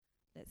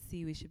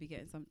Sexy, we should be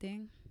getting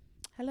something.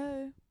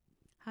 Hello.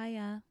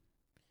 Hiya.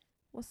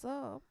 What's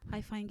up?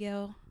 Hi, fine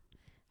girl.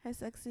 Hi,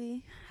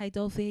 sexy. Hi,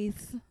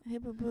 dollface. Hey,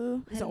 boo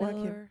boo. It's not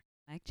working.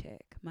 Mic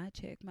check, mic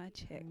check, mic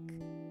check.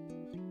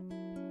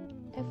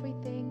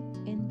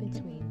 Everything in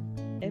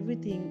between.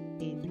 Everything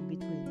in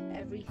between.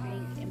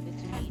 Everything in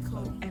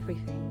between.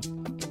 Everything in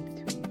between.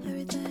 Everything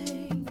in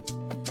between.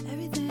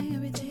 Everything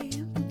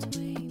in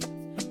between.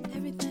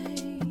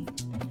 Everything in between.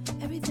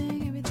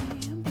 Everything in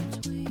between.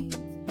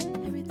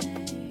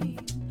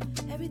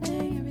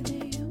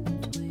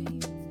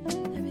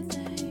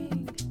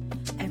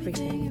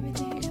 Everything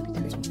in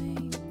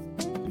between.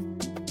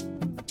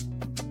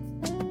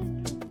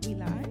 We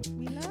live?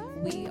 We live?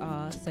 We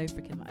are so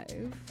freaking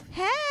live.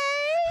 Hey!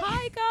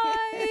 Hi,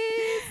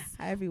 guys.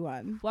 Hi,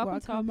 everyone. Welcome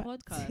to our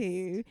podcast.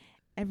 To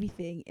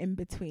Everything in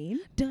Between.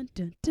 Dun,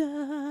 dun,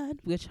 dun.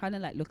 We were trying to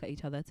look at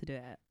each other to do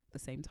it at the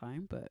same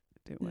time, but it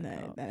didn't work No,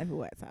 out. that never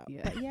works out.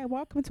 Yeah. But yeah,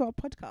 welcome to our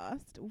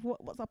podcast.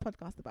 What's our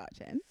podcast about,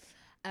 Jen?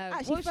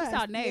 What was just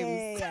our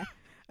names? Yeah.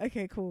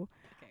 Okay, cool.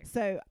 Okay.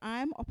 So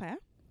I'm Ope.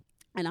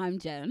 And I'm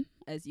Jen,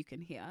 as you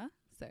can hear.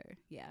 So,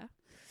 yeah.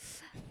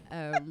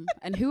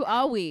 And who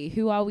are we?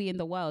 Who are we in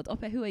the world?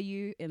 Ope, who are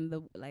you in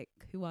the,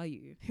 who are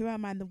you? Who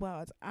am I in the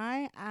world?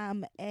 I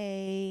am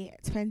a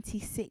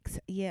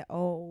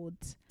 26-year-old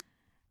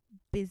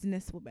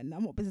businesswoman.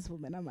 I'm not a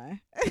businesswoman, am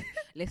I?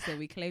 Listen,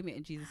 we claim it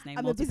in Jesus' name.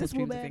 I'm a multiple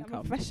streams of businesswoman. I'm a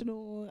income.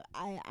 professional.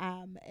 I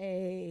am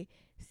a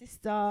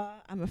sister.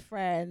 I'm a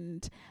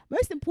friend.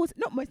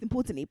 Not most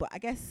importantly, but I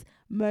guess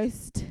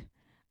most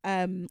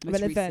relevant.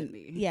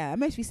 recently. Yeah,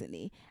 most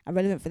recently and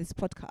relevant for this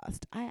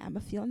podcast. I am a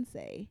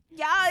fiance.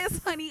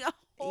 Yes, honey.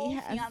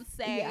 Yes,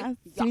 Fiance. Yeah,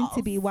 soon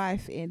to be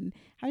wife in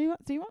how many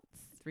months? 3 months?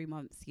 3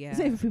 months, yeah. It's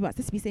not even 3 months.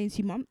 Let's be saying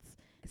 2 months.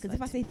 It's Because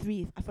if I like say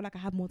 3, I feel like I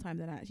have more time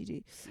than I actually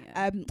do.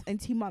 yeah. In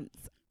 2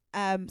 months.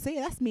 So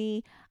yeah, that's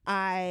me.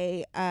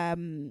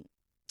 I'm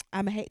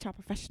a HR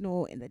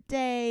professional in the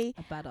day.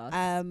 a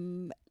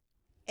badass.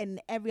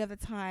 And every other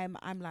time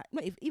I'm like,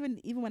 not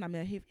even when I'm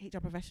a HR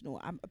professional,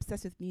 I'm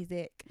obsessed with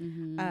music.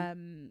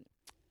 Mhm.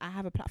 I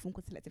have a platform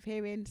called Selective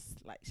Hearing,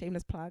 just like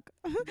shameless plug.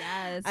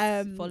 Yes.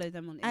 Follow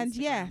them on Instagram. And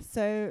yeah,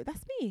 so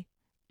that's me.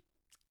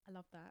 I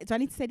love that. Do I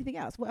need to say anything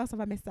else? What else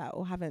have I missed out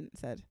or haven't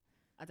said?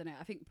 I don't know.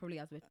 I think probably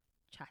as we're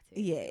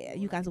chatting. Yeah,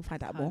 you guys will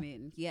find out more. come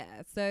in.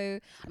 Yeah. So,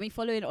 I mean,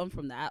 following on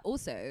from that,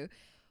 also,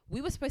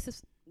 we were supposed to,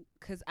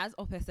 because as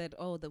Ope said,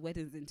 oh, the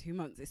wedding's in 2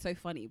 months. It's so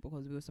funny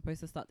because we were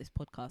supposed to start this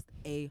podcast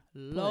a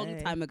long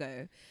Boy. time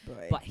ago.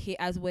 Boy. But here,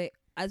 as we're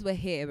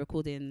here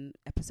recording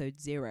episode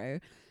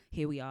 0,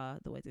 here we are.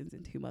 The wedding's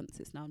in 2 months.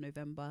 It's now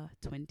December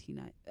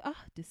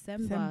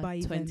December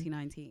even.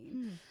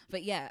 2019.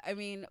 But yeah, I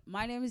mean,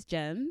 my name is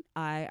Jen.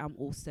 I am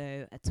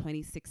also a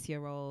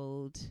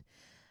 26-year-old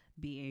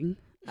being.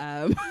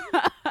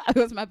 It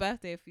was my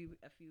birthday a few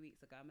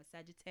weeks ago. I'm a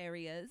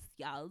Sagittarius,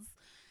 yes.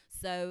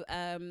 So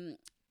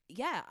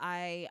yeah,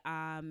 I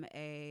am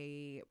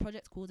a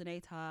project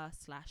coordinator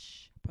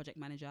 / project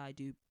manager. I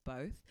do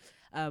both.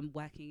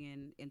 Working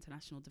in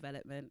international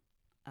development,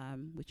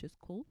 which is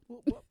cool.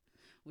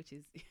 Which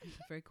is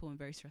very cool and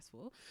very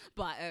stressful.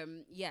 But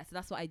yeah, so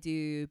that's what I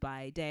do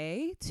by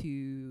day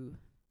to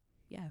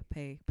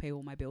pay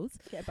all my bills.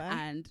 Get by.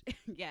 And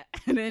yeah,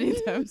 and then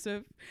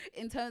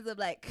in terms of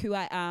like who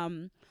I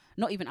am,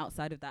 not even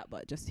outside of that,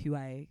 but just who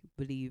I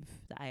believe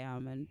that I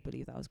am and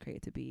believe that I was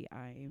created to be,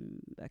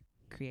 I'm a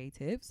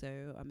creative.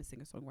 So I'm a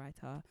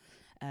singer-songwriter.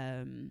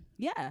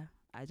 Yeah,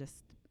 I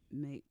just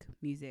make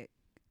music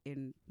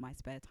in my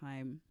spare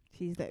time.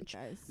 She's dope,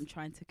 guys. I'm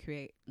trying to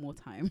create more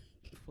time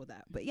for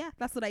that. But yeah,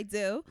 that's what I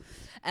do.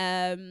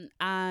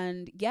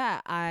 And yeah,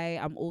 I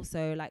am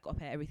also like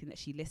up at everything that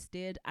she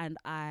listed, and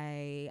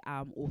I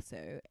am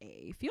also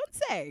a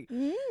fiance.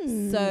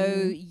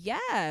 So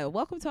yeah,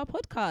 welcome to our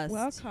podcast.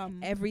 Welcome.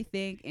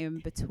 Everything in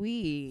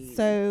between.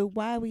 So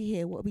why are we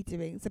here? What are we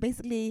doing? So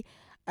basically,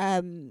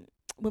 when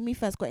we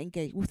first got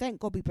engaged, well,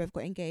 thank God we both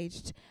got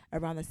engaged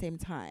around the same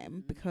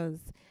time because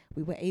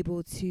we were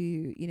able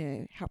to,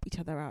 help each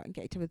other out and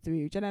get each other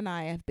through. Jen and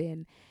I have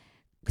been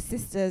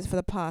sisters for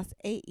the past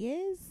 8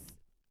 years.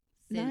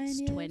 Since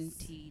 9 years?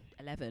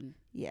 2011.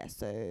 Yeah,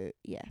 so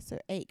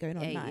 8 going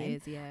on 8 9.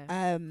 years, yeah.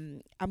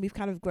 And we've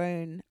kind of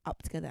grown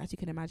up together, as you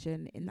can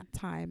imagine, in that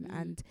time.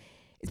 And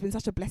it's been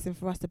such a blessing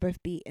for us to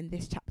both be in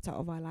this chapter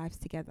of our lives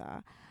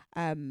together.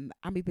 And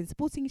we've been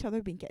supporting each other,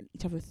 we've been getting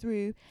each other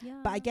through. Yeah.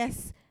 But I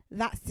guess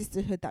that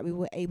sisterhood that we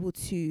were able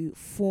to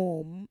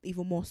form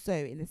even more so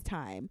in this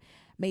time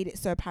made it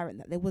so apparent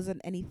that there wasn't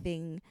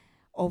anything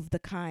of the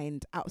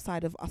kind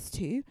outside of us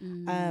two.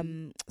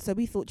 So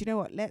we thought, you know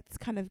what, let's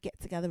kind of get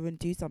together and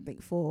do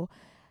something for,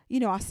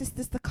 our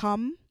sisters to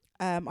come,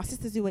 our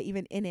sisters who were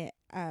even in it.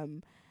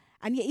 And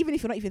yeah, even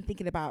if you're not even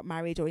thinking about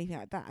marriage or anything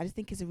like that, I just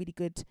think it's a really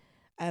good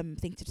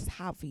thing to just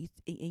have for you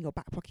in your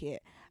back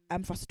pocket,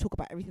 for us to talk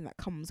about everything that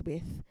comes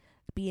with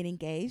being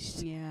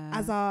engaged. Yeah.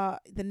 As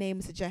the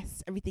name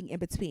suggests, everything in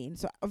between.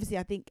 So obviously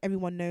I think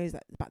everyone knows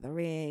that about the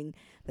ring,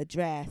 the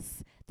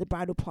dress, the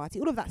bridal party,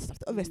 all of that stuff,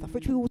 the other stuff,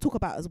 which we will talk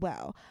about as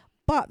well.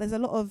 But there's a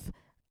lot of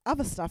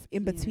other stuff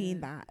in between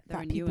Yeah, that there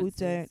are people nuances,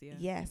 don't. yeah.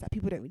 Yes, that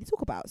people don't really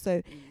talk about.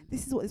 So Mm.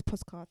 this is what this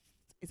podcast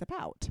is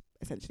about,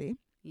 essentially.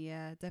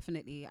 Yeah,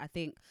 definitely. I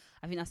think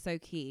that's so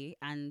key.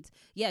 And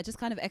yeah, just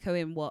kind of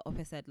echoing what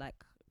Ope said, like,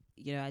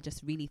 you know, I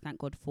just really thank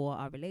God for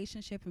our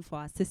relationship and for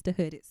our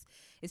sisterhood.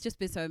 It's just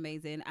been so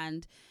amazing.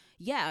 And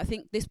yeah, I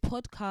think this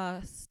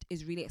podcast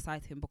is really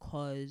exciting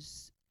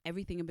because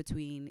everything in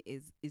between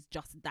is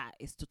just that,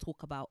 is to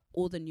talk about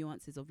all the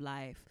nuances of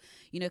life,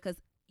 you know,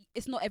 because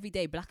it's not every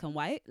day black and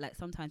white. Like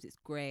sometimes it's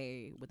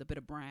grey with a bit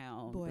of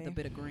brown, with a Boy.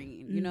 bit of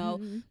green, you know,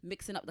 Mhm.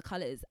 mixing up the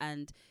colours.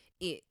 And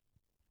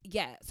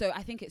yeah, so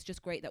I think it's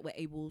just great that we're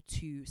able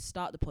to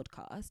start the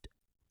podcast.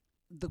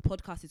 The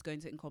podcast is going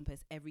to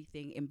encompass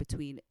everything in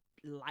between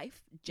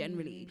life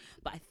generally,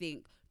 but I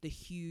think the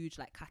huge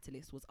like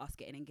catalyst was us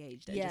getting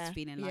engaged and Yeah, just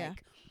feeling yeah.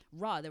 like,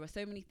 rah, there are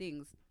so many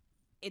things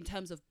in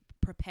terms of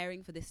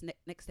preparing for this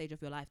next stage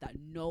of your life that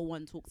no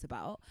one talks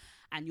about,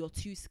 and you're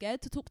too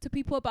scared to talk to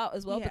people about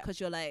as well, Yeah. because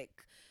you're like,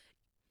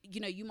 you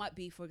know, you might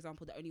be, for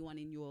example, the only one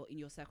in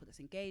your circle that's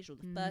engaged, or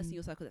the first in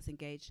your circle that's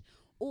engaged,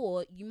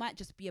 or you might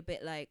just be a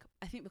bit like,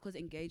 I think because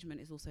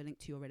engagement is also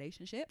linked to your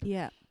relationship,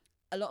 Yeah.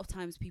 a lot of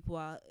times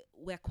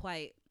we're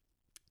quite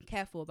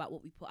careful about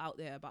what we put out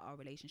there about our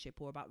relationship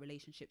or about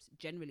relationships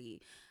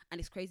generally. And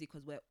it's crazy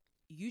because we're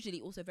usually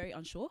also very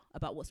unsure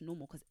about what's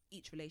normal, because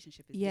each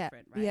relationship is Yeah.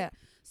 different, right? Yeah.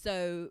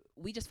 So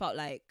we just felt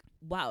like,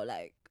 wow,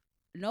 like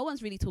no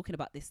one's really talking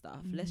about this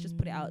stuff. Let's just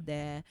put it out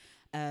there,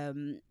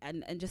 and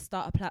just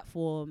start a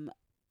platform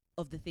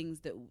of the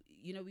things that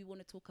you know we want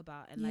to talk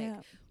about. And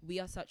like, we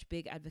are such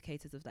big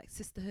advocates of like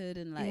sisterhood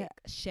and like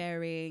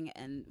sharing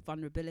and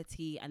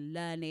vulnerability and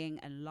learning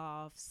and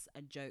laughs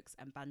and jokes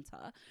and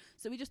banter.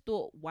 So we just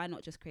thought, why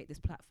not just create this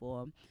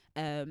platform?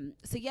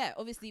 So yeah,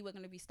 obviously we're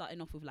going to be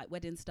starting off with like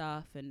wedding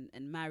stuff and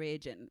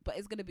marriage, but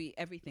it's going to be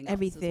everything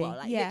else as well,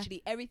 like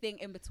literally everything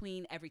in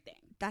between everything.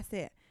 That's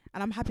it.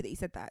 And I'm happy that you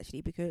said that,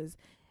 actually, because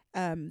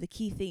the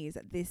key thing is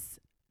that this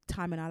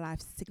time in our life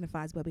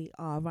signifies where we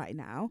are right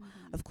now.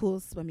 Of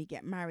course, when we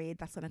get married,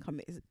 that's going to come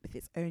with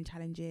its own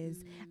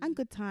challenges and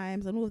good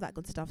times and all of that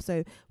good stuff.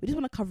 So we just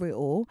want to cover it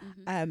all.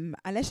 And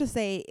let's just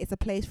say it's a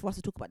place for us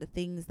to talk about the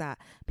things that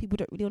people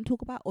don't really want to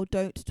talk about or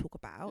don't talk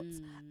about.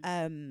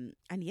 And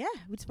yeah,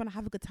 we just want to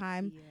have a good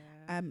time.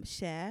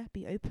 Share,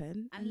 be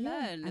open, and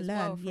learn as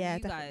well from you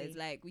guys.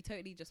 Like, we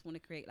totally just want to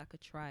create like a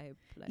tribe.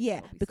 Like,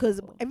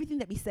 because everything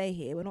that we say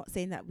here, we're not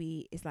saying that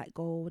it's like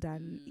gold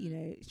and you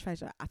know,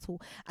 treasure at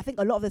all. I think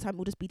a lot of the time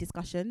will just be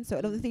discussion. So a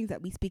lot of the things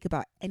that we speak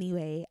about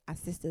anyway as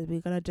sisters, we're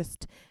gonna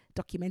just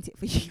document it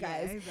for you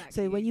guys. Exactly.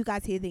 So when you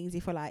guys hear things,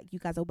 if you're like you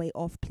guys are way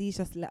off, please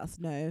just let us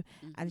know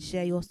and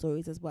share your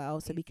stories as well,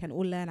 so we can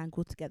all learn and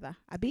grow together.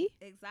 Abby?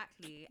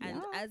 Exactly.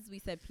 And as we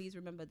said, please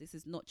remember, this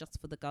is not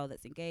just for the girl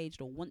that's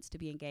engaged or wants to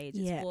be engaged.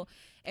 It's for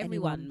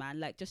everyone,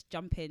 man. Like, just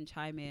jump in,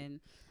 chime in.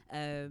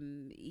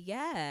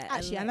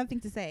 Actually, another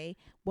thing to say,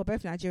 we're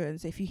both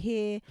Nigerians, so if you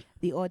hear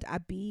the odd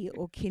Abby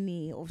or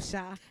Kinney or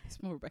Sha,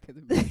 it's more Rebecca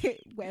than me.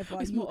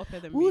 Whatever, It's more upper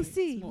than we'll me.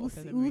 see. We'll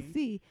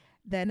see.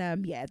 Then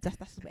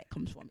that's where it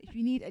comes from. If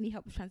you need any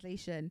help with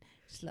translation,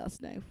 just let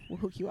us know. We'll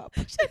hook you up.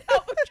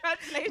 Help with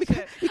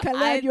translation. We can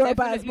learn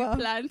Yoruba as well. I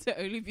plan to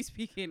only be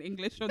speaking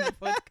English on the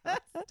podcast.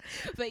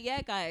 But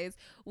yeah, guys,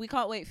 we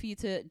can't wait for you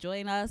to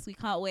join us. We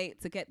can't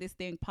wait to get this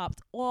thing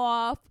popped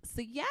off.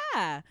 So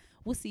yeah,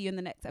 we'll see you in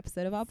the next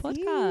episode of our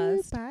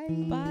podcast. Bye.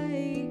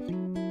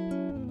 Bye.